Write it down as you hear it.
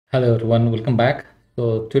Hello everyone, welcome back.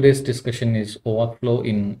 So today's discussion is OAuth flow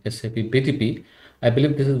in SAP BTP. I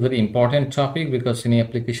believe this is a very important topic because any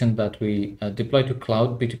application that we deploy to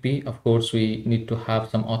cloud BTP, of course, we need to have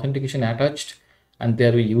some authentication attached, and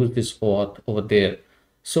there we use this OAuth over there.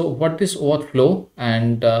 So what is OAuth flow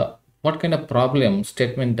and what kind of problem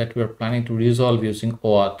statement that we are planning to resolve using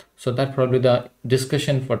OAuth? So that's probably the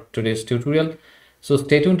discussion for today's tutorial. So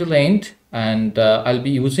stay tuned till the end, and I'll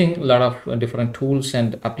be using a lot of different tools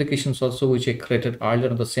and applications also, which I created earlier,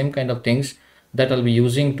 the same kind of things that I'll be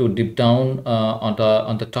using to deep down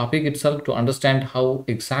on the topic itself to understand how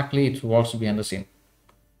exactly it works behind the scene.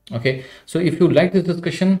 Okay, so if you like this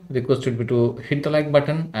discussion, request would be to hit the like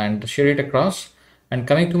button and share it across. And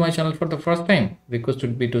coming to my channel for the first time, request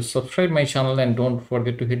would be to subscribe my channel and don't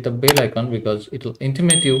forget to hit the bell icon because it will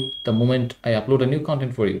intimate you the moment I upload a new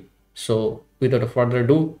content for you. So without a further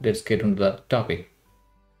ado, let's get into the topic.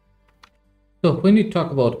 So when we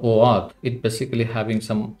talk about OAuth, it basically having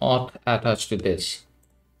some auth attached to this.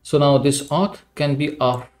 So now this auth can be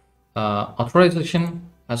of authorization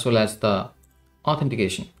as well as the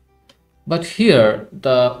authentication. But here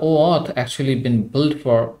the OAuth actually been built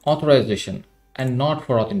for authorization and not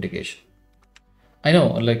for authentication. I know,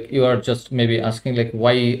 like you are just maybe asking like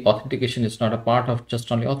why authentication is not a part of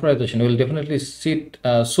just only authorization. We'll definitely see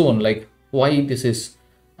it soon, like why this is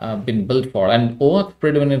been built for. And OAuth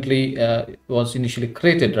predominantly was initially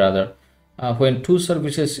created rather when two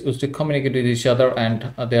services used to communicate with each other,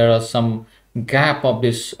 and there are some gap of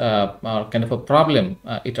this kind of a problem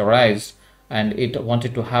it arises, and it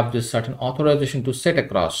wanted to have this certain authorization to set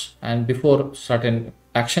across and before certain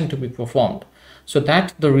action to be performed. So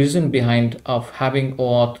that's the reason behind of having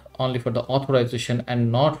OAuth only for the authorization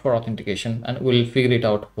and not for authentication, and we'll figure it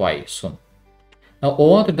out why soon. Now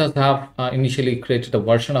OAuth does have initially created a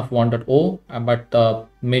version of 1.0, but the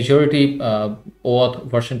majority OAuth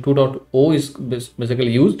version 2.0 is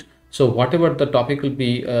basically used. So whatever the topic will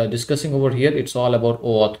be discussing over here, it's all about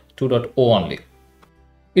OAuth 2.0 only.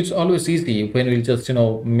 It's always easy when we'll just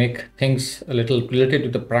make things a little related to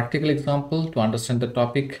the practical example to understand the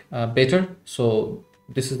topic better. So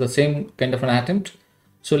this is the same kind of an attempt.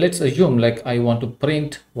 So let's assume like I want to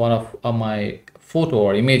print one of my photo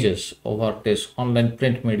or images over this online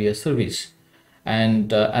print media service,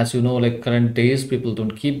 and as you know, like current days people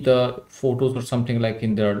don't keep the photos or something like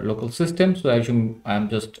in their local system. So I assume I'm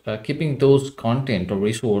just keeping those content or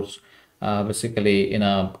resource basically in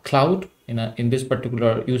a cloud. In this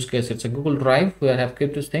particular use case, it's a Google Drive where I have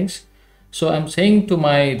kept these things. So I'm saying to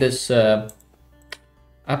my this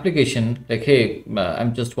application like, hey,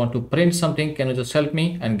 I'm just want to print something, can you just help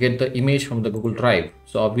me and get the image from the Google Drive?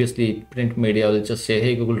 So obviously print media will just say,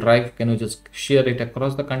 hey Google Drive, can you just share it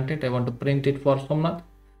across the content? I want to print it for Somnath.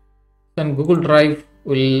 Then Google Drive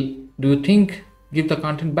will, do you think, give the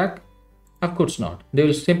content back? Of course not. They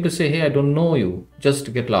will simply say, hey, I don't know you,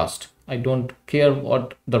 just get lost. I don't care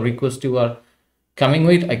what the request you are coming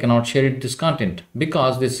with. I cannot share it, this content,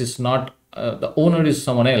 because this is not the owner is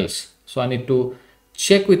someone else. So I need to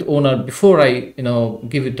check with owner before I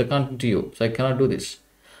give it the content to you. So I cannot do this.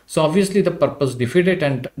 So obviously the purpose defeated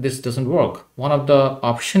and this doesn't work. One of the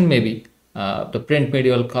option maybe the print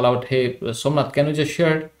media will call out, hey Somnath, can you just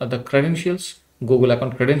share the credentials, Google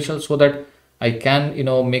account credentials, so that I can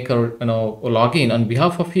make a login on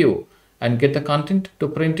behalf of you and get the content to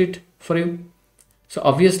print it for you. So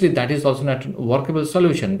obviously that is also not a workable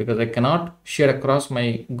solution because I cannot share across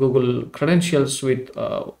my Google credentials with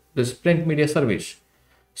this print media service.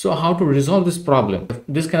 So how to resolve this problem?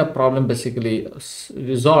 This kind of problem basically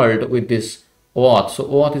resolved with this OAuth. So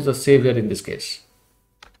OAuth is a savior in this case.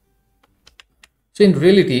 So in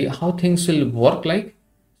reality, how things will work like?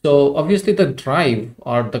 So obviously the drive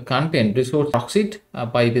or the content resource proxied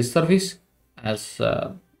by this service, as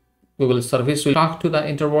Google service will talk to the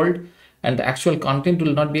interworld, and the actual content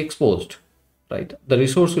will not be exposed, right? The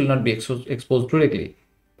resource will not be exposed directly.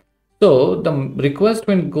 So the request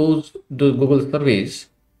when it goes to Google service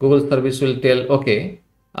will tell, okay,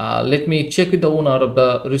 let me check with the owner of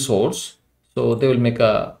the resource. So they will make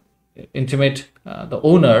a intimate the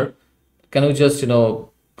owner, can you just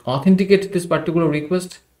authenticate this particular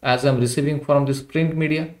request as I'm receiving from this print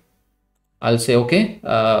media? I'll say, okay,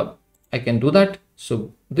 I can do that.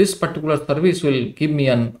 So this particular service will give me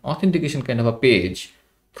an authentication kind of a page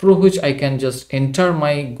through which I can just enter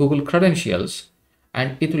my Google credentials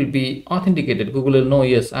and it will be authenticated. Google will know,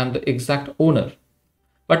 yes, I'm the exact owner.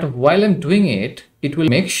 But while I'm doing it, it will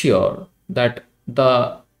make sure that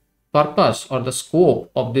the purpose or the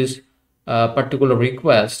scope of this particular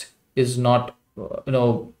request is not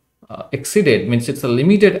exceeded, means it's a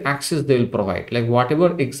limited access they will provide. Like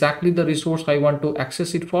whatever exactly the resource I want to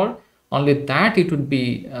access it for, only that it would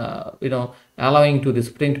be allowing to this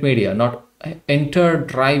print media, not enter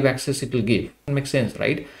drive access it will give. Makes sense,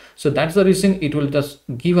 right? So that's the reason it will just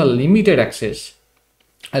give a limited access.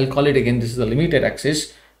 I'll call it again, this is a limited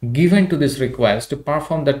access given to this request to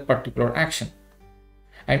perform that particular action.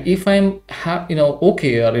 And if I'm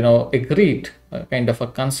okay, or agreed, kind of a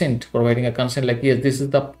consent, providing a consent like, yes, this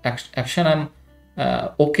is the action I'm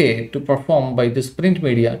okay to perform by this print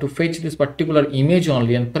media to fetch this particular image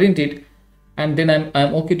only and print it, and then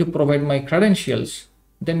I'm okay to provide my credentials,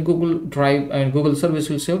 then Google Drive and Google service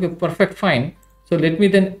will say, okay, perfect, fine. So let me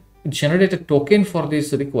then generate a token for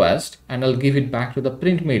this request and I'll give it back to the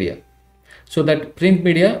print media. So that print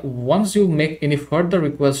media, once you make any further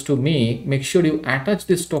request to me, make sure you attach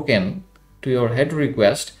this token to your header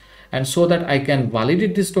request, and so that I can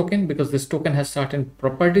validate this token, because this token has certain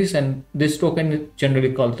properties, and this token is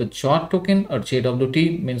generally called the JWT token, or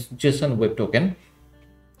JWT means JSON Web Token.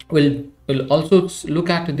 We'll also look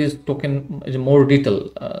at this token in more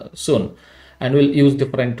detail soon, and we'll use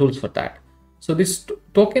different tools for that. So this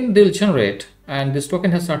token they'll generate, and this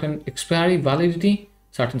token has certain expiry, validity,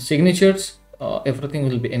 certain signatures, everything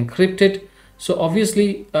will be encrypted. So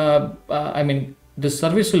obviously, the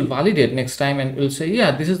service will validate next time and will say,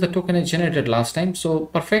 yeah, this is the token I generated last time, so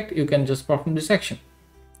perfect, you can just perform this action.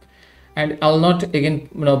 And I'll not again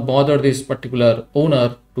bother this particular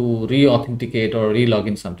owner to re-authenticate or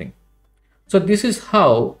re-login something. So this is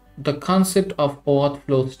how the concept of OAuth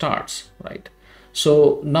flow starts, right?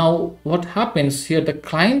 So now what happens here, the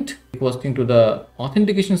client requesting to the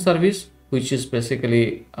authentication service, which is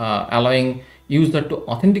basically allowing user to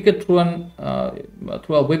authenticate through a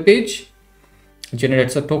web page,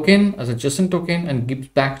 generates a token as a JSON token and gives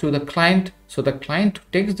back to the client. So the client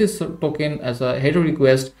takes this token as a header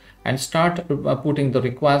request and start putting the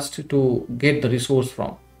request to get the resource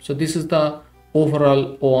from. So this is the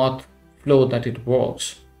overall OAuth flow that it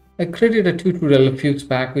works. I created a tutorial a few weeks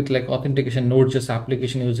back with like authentication Node.js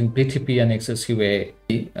application using BTP and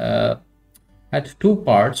XSUA. Had two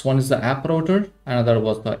parts. One is the app router, another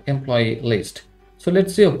was the employee list. So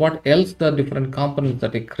let's see what else the different components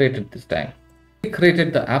that I created this time. We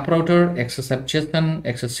created the app router, XSAP JSON,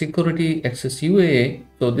 XS security, XS UAA.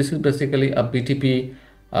 So this is basically a BTP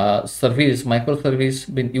service,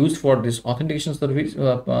 microservice being used for this authentication service,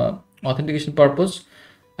 authentication purpose,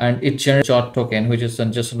 and it generates JWT token, which is a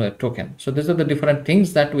JSON Web Token. So these are the different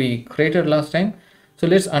things that we created last time. So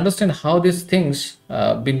let's understand how these things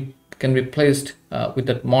can be placed with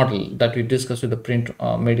that model that we discussed with the print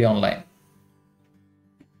media online.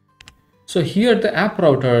 So here the app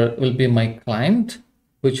router will be my client,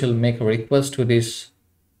 which will make a request to this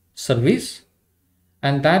service,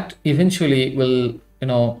 and that eventually will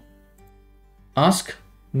ask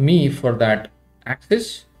me for that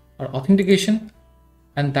access or authentication,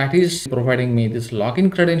 and that is providing me this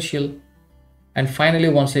login credential. And finally,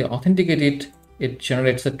 once I authenticate it, it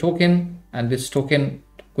generates a token, and this token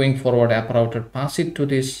going forward, app router pass it to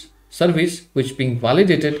this service, which being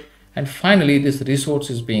validated, and finally this resource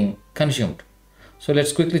is being consumed. So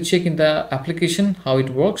let's quickly check in the application how it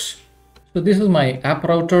works. So this is my app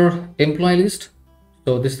router employee list.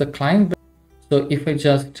 So this is the client. So if I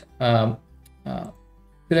just select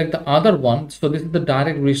the other one, so this is the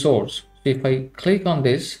direct resource. So if I click on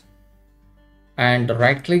this and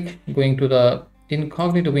right click, going to the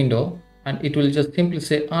incognito window, and it will just simply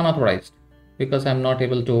say unauthorized, because I'm not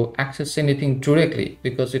able to access anything directly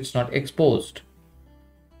because it's not exposed.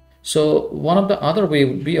 So one of the other way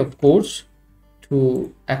would be, of course,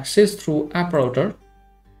 to access through app router.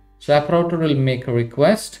 So app router will make a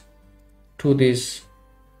request to this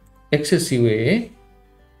XSUAA,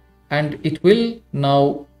 and it will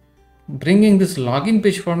now bringing this login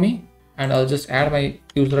page for me, and I'll just add my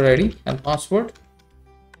user ID and password.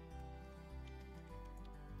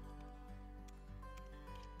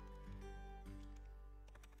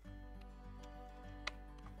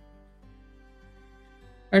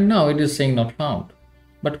 And now it is saying not found.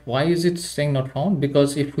 But why is it saying not found?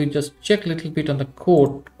 Because if we just check a little bit on the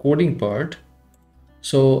coding part,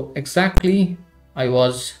 so exactly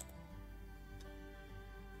so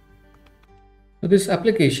this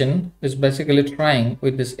application is basically trying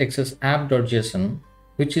with this XS app.json,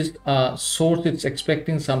 which is a source. It's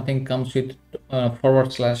expecting something comes with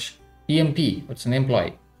 /emp. It's an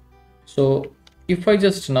employee. So if I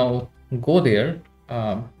just now go there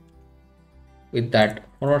with that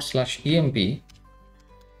 /emp,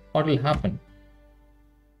 what will happen?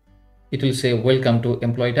 It will say welcome to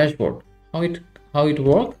employee dashboard. How it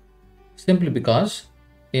works? Simply because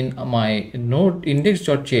in my node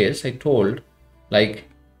index.js, I told like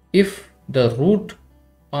if the root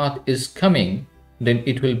path is coming, then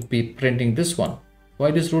it will be printing this one.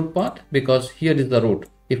 Why this root path? Because here is the root.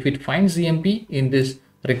 If it finds EMP in this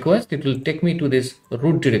request, it will take me to this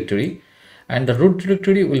root directory, and the root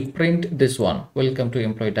directory will print this one, welcome to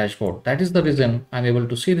employee dashboard. That is the reason I'm able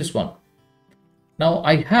to see this one. Now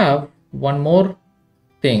I have one more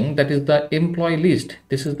thing, that is the employee list.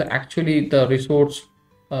 This is actually the resource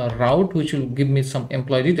route which will give me some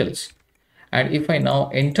employee details. And if I now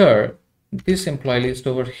enter this employee list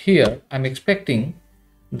over here, I'm expecting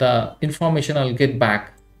the information I'll get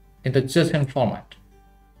back in the JSON format.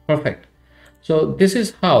 Perfect. So this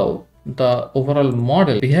is how the overall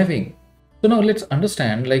model behaving. So now let's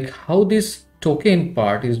understand like how this token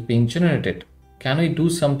part is being generated. Can we do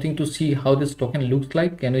something to see how this token looks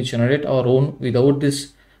like? Can we generate our own without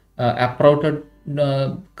this app router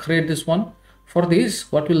create this one? For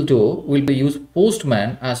this, what we'll do, we'll use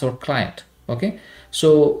Postman as our client. Okay,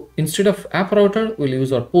 so instead of app router, we'll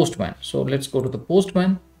use our Postman. So let's go to the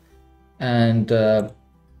Postman, and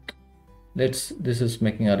this is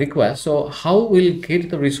making a request. So how we'll get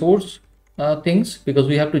the resource things, because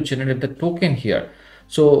we have to generate the token here.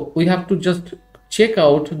 So we have to just check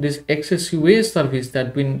out this XSUA service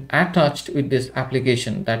that been attached with this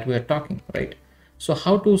application that we are talking, right? So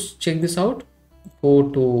how to check this out? Go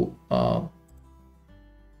to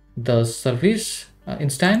the service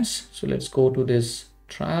instance. So let's go to this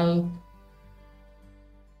trial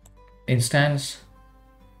instance,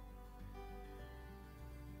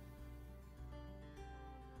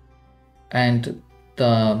 and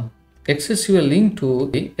the XSUA link to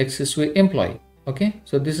the XSUA employee. Okay,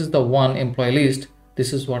 so this is the one employee list.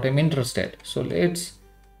 This is what I'm interested. So let's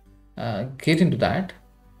get into that,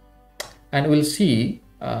 and we'll see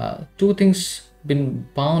two things been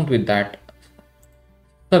bound with that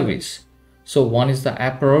service. So one is the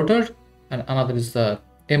app router and another is the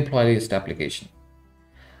employee list application.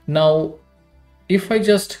 Now if I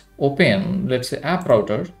just open, let's say, app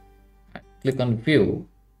router, click on view,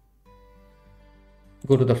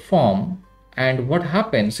 go to the form, and what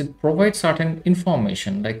happens, it provides certain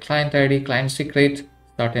information like client ID, client secret,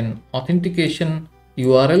 certain authentication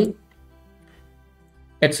URL,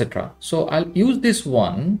 etc. So I'll use this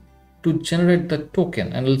one to generate the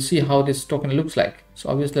token, and we'll see how this token looks like. So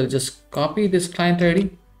obviously I'll just copy this client ID.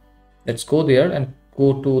 Let's go there and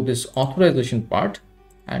go to this authorization part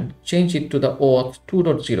and change it to the OAuth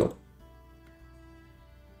 2.0.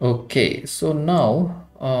 Okay, so now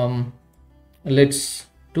let's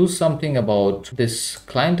do something about this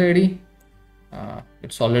client ID.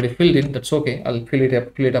 It's already filled in. That's okay. I'll fill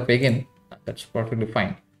it up again. That's perfectly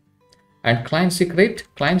fine. And client secret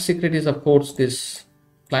is of course this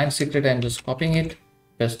client secret. I'm just copying it,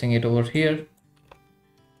 pasting it over here.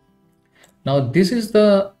 Now this is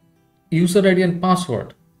the user ID and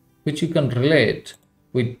password, which you can relate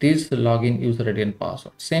with this login user ID and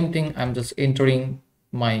password. Same thing, I'm just entering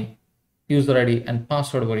my user ID and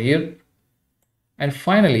password over here. And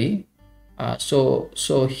finally, so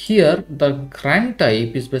here the grant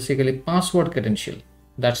type is basically password credential.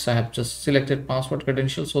 That's, I have just selected password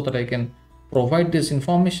credential so that I can provide this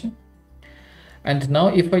information. And now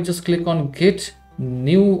if I just click on get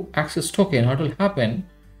new access token, what will happen?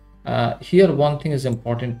 Here one thing is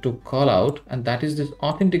important to call out, and that is this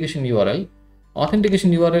authentication URL.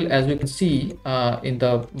 Authentication URL, as we can see in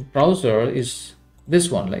the browser, is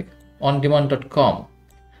this one, like ondemand.com.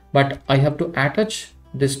 But I have to attach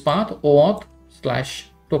this path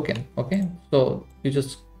OAuth/token. Okay, so you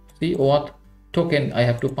just see OAuth token, I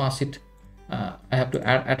have to pass it, I have to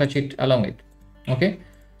attach it along it. Okay,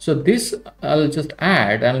 so this I'll just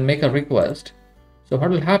add and make a request. So what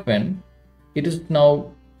will happen, it is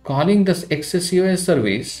now calling this XSUA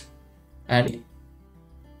service and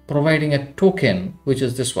providing a token, which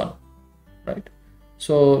is this one, right?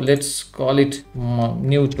 So let's call it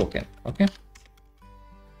new token. Okay,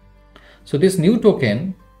 so this new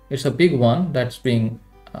token, it's a big one that's being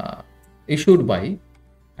issued by,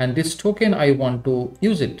 and this token I want to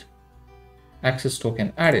use it, access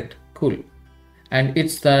token, add it, cool. And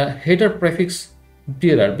it's the header prefix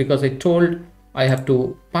bearer, because I told I have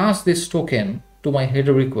to pass this token to my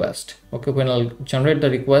header request. Okay, when I'll generate the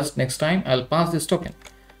request next time, I'll pass this token.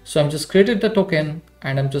 So I'm just created the token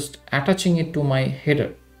and I'm just attaching it to my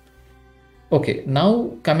header. Okay,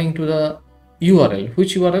 now coming to the URL.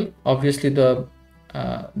 Which URL? Obviously the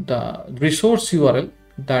resource URL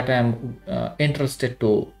that I'm interested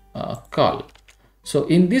to call. So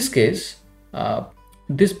in this case,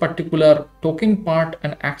 this particular token part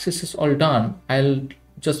and access is all done. I'll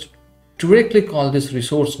just directly call this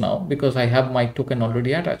resource now because I have my token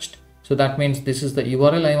already attached. So that means this is the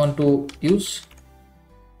URL I want to use,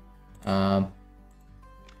 and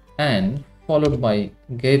followed by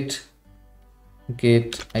get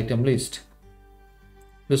item list,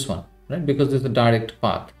 this one, right? Because this is the direct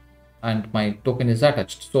path and my token is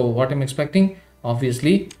attached. So what I'm expecting,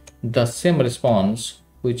 obviously the same response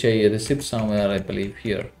which I received somewhere, I believe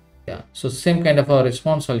here. Yeah, so same kind of a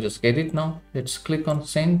response. I'll just get it now. Let's click on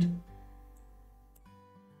send.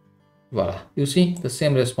 Voila, you see the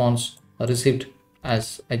same response received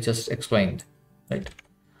as I just explained, right?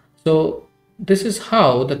 So this is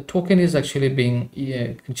how the token is actually being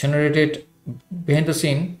generated behind the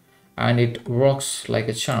scene, and it works like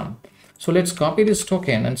a charm. So let's copy this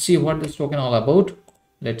token and see what this token all about.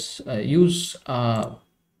 Let's use a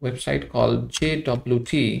website called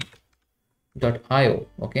jwt.io.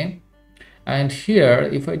 Okay, and here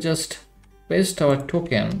if I just paste our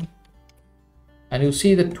token, and you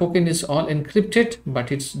see the token is all encrypted,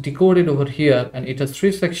 but it's decoded over here, and it has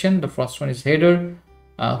three sections. The first one is header,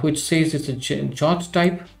 which says it's a JOT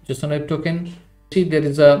type, just another token. See, there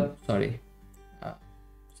is a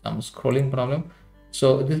some scrolling problem.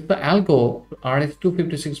 So this is the algo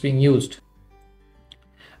RS256 being used,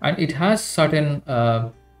 and it has certain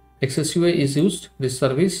XSUA is used, this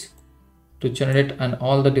service, to generate and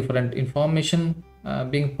all the different information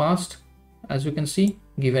being passed. As you can see,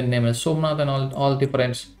 given name as Somnath, and all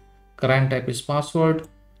different current type is password,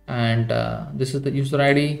 and this is the user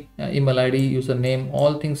ID, email ID, username,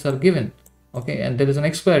 all things are given. Okay, and there is an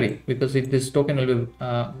expiry because this token will be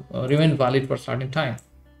remain valid for a certain time.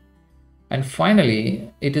 And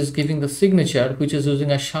finally, it is giving the signature, which is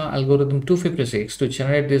using a SHA algorithm 256 to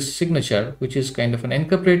generate this signature, which is kind of an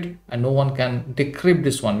encrypted, and no one can decrypt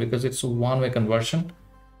this one because it's a one-way conversion.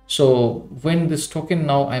 So when this token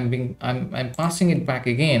now I'm passing it back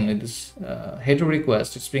again with this header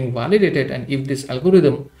request, it's being validated, and if this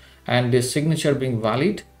algorithm and this signature being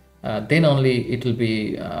valid, then only it will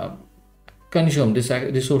be consumed. These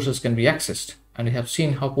resources can be accessed, and we have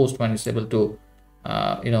seen how Postman is able to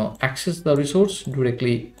access the resource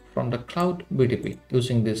directly from the cloud BTP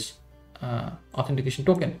using this authentication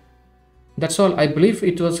token. That's all. I believe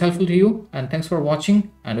it was helpful to you, and thanks for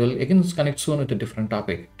watching, and we'll again connect soon with a different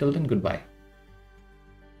topic. Till then, goodbye.